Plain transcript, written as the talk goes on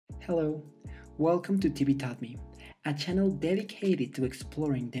Hello, welcome to TV Taught Me, a channel dedicated to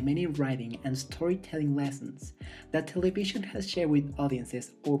exploring the many writing and storytelling lessons that television has shared with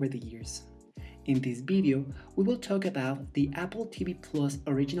audiences over the years. In this video, we will talk about the Apple TV Plus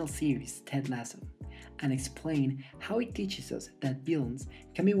original series Ted Lasso and explain how it teaches us that villains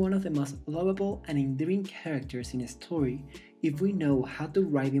can be one of the most lovable and endearing characters in a story if we know how to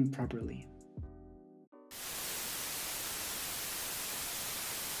write them properly.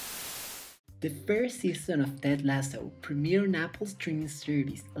 The first season of Ted Lasso premiered on Apple's streaming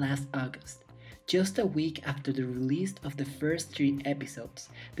service last August. Just a week after the release of the first 3 episodes,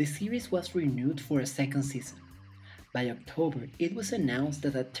 the series was renewed for a second season. By October, it was announced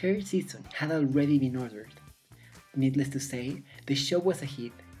that a third season had already been ordered. Needless to say, the show was a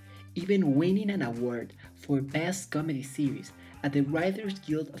hit, even winning an award for Best Comedy Series at the Writers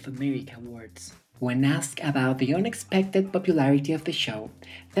Guild of America Awards. When asked about the unexpected popularity of the show,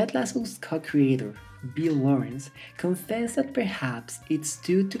 Ted Lasso's co-creator, Bill Lawrence, confessed that perhaps it's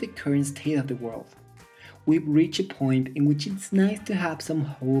due to the current state of the world. We've reached a point in which it's nice to have some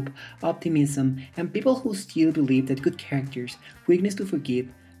hope, optimism, and people who still believe that good characters, quickness to forgive,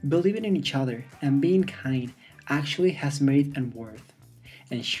 believing in each other, and being kind actually has merit and worth.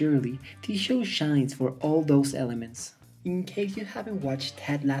 And surely, this show shines for all those elements. In case you haven't watched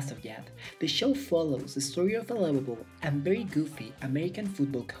Ted Lasso yet, the show follows the story of a lovable and very goofy American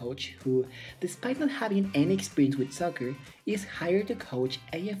football coach who, despite not having any experience with soccer, is hired to coach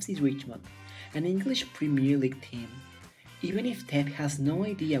AFC Richmond, an English Premier League team. Even if Ted has no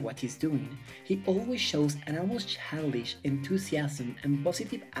idea what he's doing, he always shows an almost childish enthusiasm and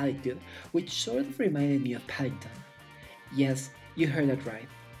positive attitude which sort of reminded me of Paddington. Yes, you heard that right,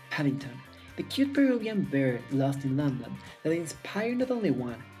 Paddington. The cute Peruvian bear lost in London that inspired not only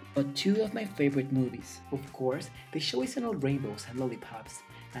one, but 2 of my favorite movies. Of course, the show isn't all rainbows and lollipops,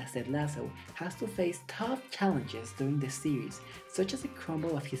 as Ted Lasso has to face tough challenges during the series, such as the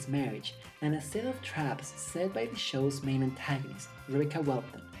crumble of his marriage and a set of traps set by the show's main antagonist, Rebecca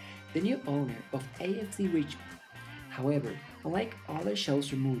Welton, the new owner of AFC Richmond. However, unlike other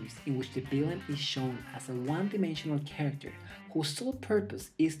shows or movies in which the villain is shown as a one-dimensional character whose sole purpose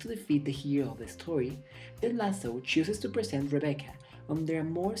is to defeat the hero of the story, Ted Lasso chooses to present Rebecca under a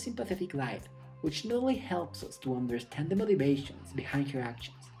more sympathetic light, which not only helps us to understand the motivations behind her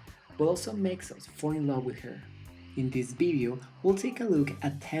actions, but also makes us fall in love with her. In this video, we'll take a look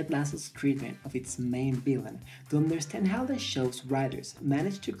at Ted Lasso's treatment of its main villain to understand how the show's writers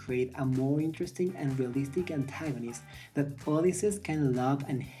managed to create a more interesting and realistic antagonist that audiences can love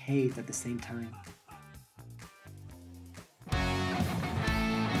and hate at the same time.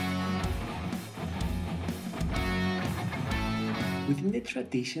 Within the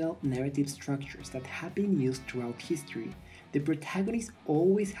traditional narrative structures that have been used throughout history, the protagonist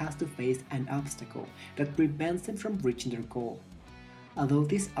always has to face an obstacle that prevents them from reaching their goal. Although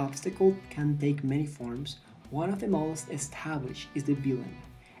this obstacle can take many forms, one of the most established is the villain,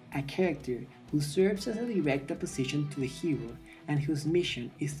 a character who serves as a direct opposition to the hero and whose mission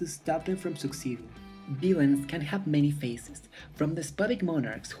is to stop them from succeeding. Villains can have many faces, from despotic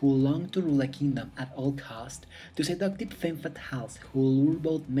monarchs who long to rule a kingdom at all cost, to seductive femme fatales who lure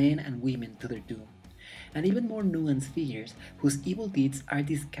both men and women to their doom, and even more nuanced figures whose evil deeds are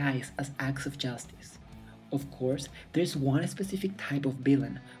disguised as acts of justice. Of course, there's one specific type of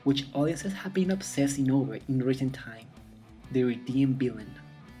villain which audiences have been obsessing over in recent time: the redeemed villain.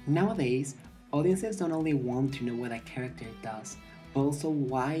 Nowadays, audiences don't only want to know what a character does, but also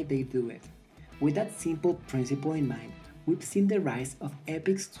why they do it. With that simple principle in mind, we've seen the rise of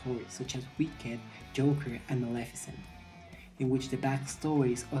epic stories such as Wicked, Joker, and Maleficent, in which the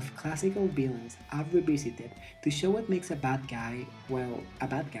backstories of classical villains are revisited to show what makes a bad guy, well, a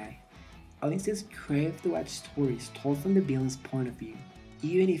bad guy. Audiences crave to watch stories told from the villain's point of view.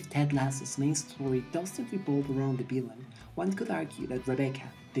 Even if Ted Lasso's main story doesn't revolve around the villain, one could argue that Rebecca,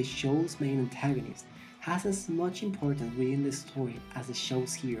 the show's main antagonist, has as much importance within the story as the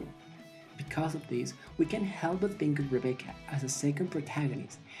show's hero. Because of this, we can't help but think of Rebecca as a second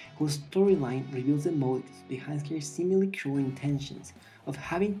protagonist, whose storyline reveals the motives behind her seemingly cruel intentions of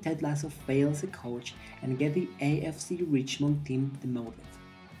having Ted Lasso fail as a coach and get the AFC Richmond team demoted.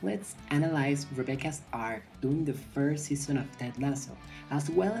 Let's analyze Rebecca's arc during the first season of Ted Lasso, as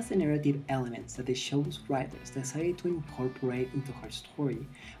well as the narrative elements that the show's writers decided to incorporate into her story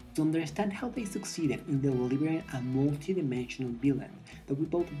to understand how they succeeded in delivering a multi-dimensional villain that we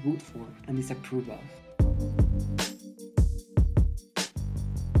both root for and disapprove of.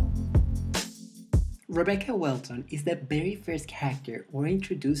 Rebecca Welton is the very first character we're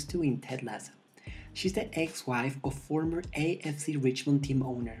introduced to in Ted Lasso. She's the ex-wife of former AFC Richmond team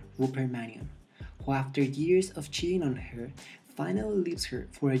owner Rupert Mannion, who after years of cheating on her, finally leaves her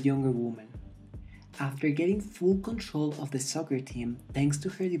for a younger woman. After getting full control of the soccer team thanks to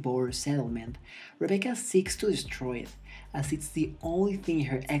her divorce settlement, Rebecca seeks to destroy it, as it's the only thing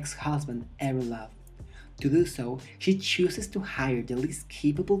her ex-husband ever loved. To do so, she chooses to hire the least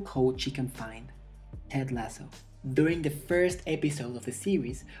capable coach she can find, Ted Lasso. During the first episode of the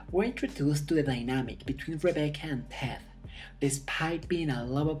series, we're introduced to the dynamic between Rebecca and Ted. Despite being a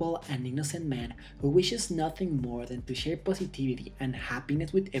lovable and innocent man who wishes nothing more than to share positivity and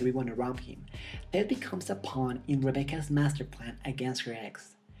happiness with everyone around him, Ted becomes a pawn in Rebecca's master plan against her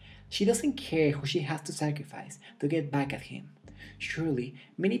ex. She doesn't care who she has to sacrifice to get back at him. Surely,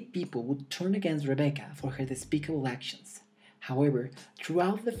 many people would turn against Rebecca for her despicable actions. However,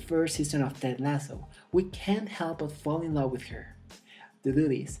 throughout the first season of Ted Lasso, we can't help but fall in love with her. To do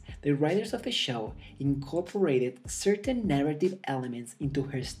this, the writers of the show incorporated certain narrative elements into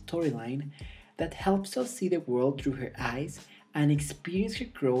her storyline that helps us see the world through her eyes and experience her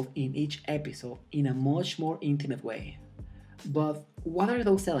growth in each episode in a much more intimate way. But what are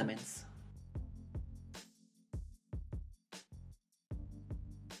those elements?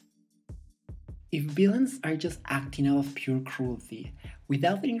 If villains are just acting out of pure cruelty,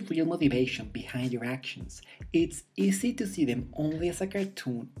 without any real motivation behind their actions, it's easy to see them only as a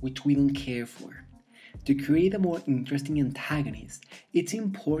cartoon which we don't care for. To create a more interesting antagonist, it's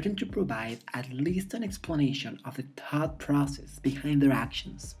important to provide at least an explanation of the thought process behind their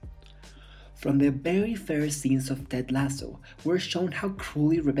actions. From the very first scenes of Ted Lasso, we're shown how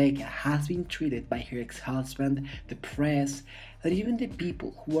cruelly Rebecca has been treated by her ex-husband, the press, and even the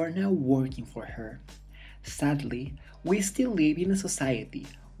people who are now working for her. Sadly, we still live in a society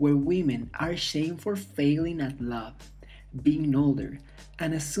where women are shamed for failing at love, being older,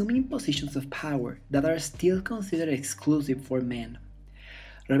 and assuming positions of power that are still considered exclusive for men.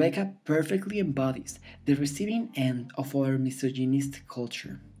 Rebecca perfectly embodies the receiving end of our misogynist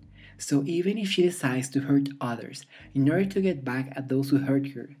culture. So even if she decides to hurt others in order to get back at those who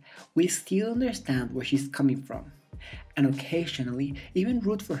hurt her, we still understand where she's coming from, and occasionally even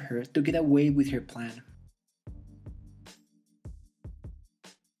root for her to get away with her plan.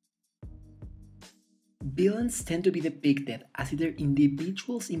 Villains tend to be depicted as either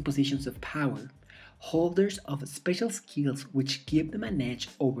individuals in positions of power, holders of special skills which give them an edge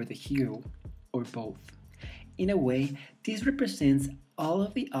over the hero, or both. In a way, this represents all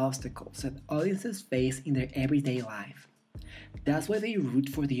of the obstacles that audiences face in their everyday life. That's why they root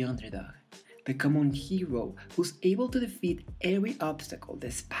for the underdog, the common hero who's able to defeat every obstacle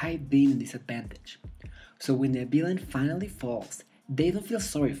despite being in disadvantage. So when the villain finally falls, they don't feel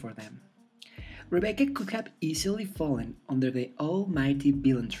sorry for them. Rebecca could have easily fallen under the almighty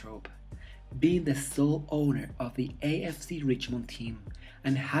villain trope, being the sole owner of the AFC Richmond team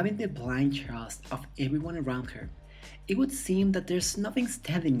and having the blind trust of everyone around her. It would seem that there's nothing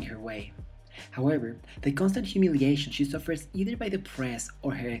standing in her way. However, the constant humiliation she suffers either by the press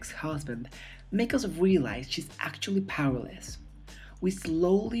or her ex-husband make us realize she's actually powerless. We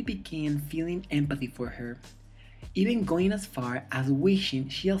slowly begin feeling empathy for her, even going as far as wishing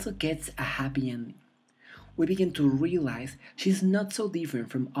she also gets a happy ending. We begin to realize she's not so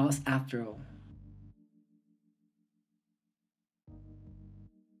different from us after all.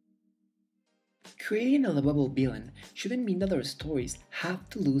 Creating a lovable villain shouldn't mean that our stories have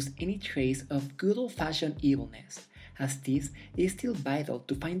to lose any trace of good old-fashioned evilness, as this is still vital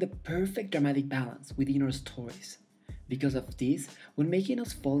to find the perfect dramatic balance within our stories. Because of this, when making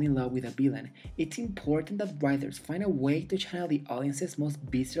us fall in love with a villain, it's important that writers find a way to channel the audience's most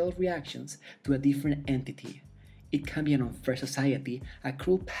visceral reactions to a different entity. It can be an unfair society, a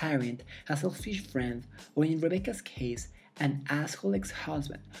cruel parent, a selfish friend, or in Rebecca's case, an asshole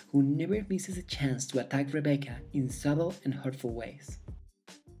ex-husband who never misses a chance to attack Rebecca in subtle and hurtful ways.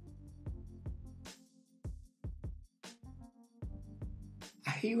 A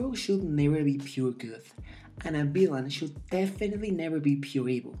hero should never be pure good, and a villain should definitely never be pure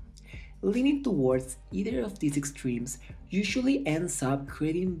evil. Leaning towards either of these extremes usually ends up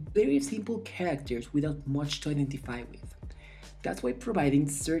creating very simple characters without much to identify with. That's why providing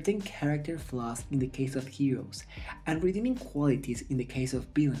certain character flaws in the case of heroes and redeeming qualities in the case of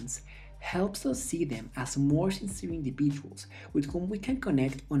villains helps us see them as more sincere individuals with whom we can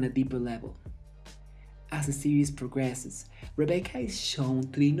connect on a deeper level. As the series progresses, Rebecca is shown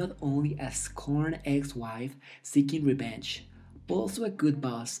to be not only a scorned ex-wife seeking revenge, but also a good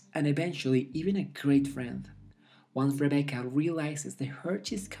boss and eventually even a great friend. Once Rebecca realizes the hurt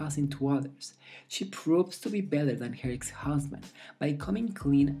she's causing to others, she proves to be better than her ex-husband by coming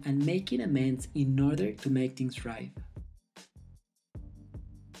clean and making amends in order to make things right.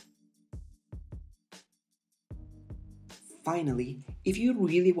 Finally, if you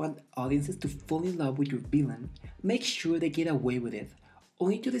really want audiences to fall in love with your villain, make sure they get away with it,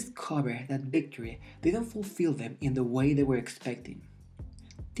 only to discover that victory didn't fulfill them in the way they were expecting.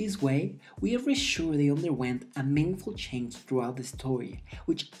 This way, we are reassured they underwent a meaningful change throughout the story,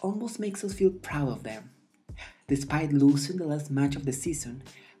 which almost makes us feel proud of them. Despite losing the last match of the season,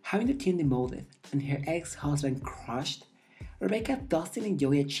 having the team demoted, and her ex-husband crushed, Rebecca doesn't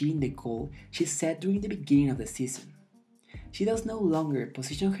enjoy achieving the goal she set during the beginning of the season. She does no longer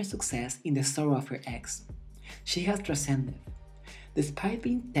position her success in the sorrow of her ex. She has transcended. Despite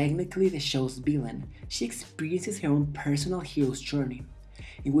being technically the show's villain, she experiences her own personal hero's journey,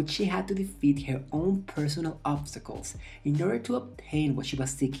 in which she had to defeat her own personal obstacles in order to obtain what she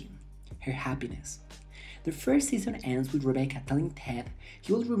was seeking, her happiness. The first season ends with Rebecca telling Ted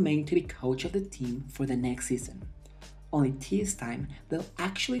he will remain to be coach of the team for the next season. Only this time, they'll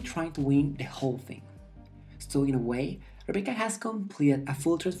actually try to win the whole thing. So in a way, Rebecca has completed a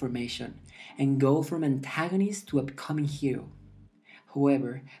full transformation and go from antagonist to a becoming hero.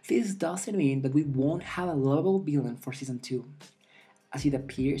 However, this doesn't mean that we won't have a lovable villain for season 2, as it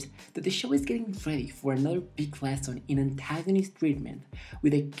appears that the show is getting ready for another big lesson in antagonist treatment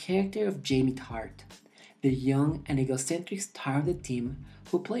with the character of Jamie Tart, the young and egocentric star of the team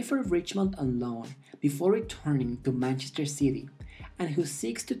who played for Richmond on loan before returning to Manchester City and who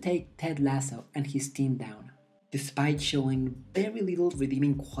seeks to take Ted Lasso and his team down. Despite showing very little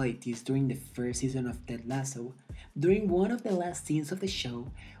redeeming qualities during the first season of Ted Lasso, during one of the last scenes of the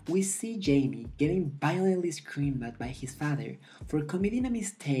show, we see Jamie getting violently screamed at by his father for committing a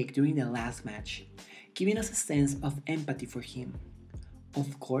mistake during the last match, giving us a sense of empathy for him.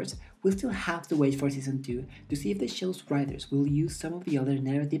 Of course, we'll still have to wait for season 2 to see if the show's writers will use some of the other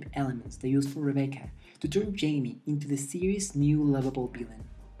narrative elements they used for Rebecca to turn Jamie into the series' new lovable villain.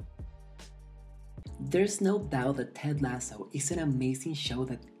 There's no doubt that Ted Lasso is an amazing show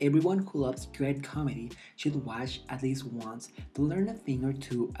that everyone who loves great comedy should watch at least once to learn a thing or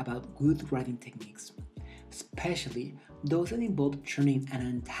two about good writing techniques, especially those that involve turning an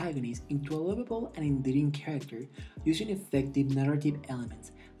antagonist into a lovable and endearing character using effective narrative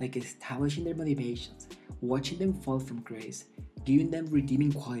elements like establishing their motivations, watching them fall from grace, giving them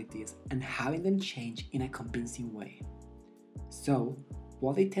redeeming qualities, and having them change in a convincing way. So,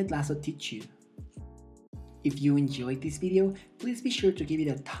 what did Ted Lasso teach you? If you enjoyed this video, please be sure to give it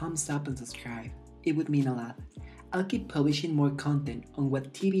a thumbs up and subscribe. It would mean a lot. I'll keep publishing more content on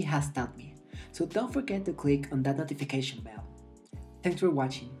what TV has taught me, so don't forget to click on that notification bell. Thanks for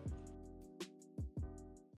watching.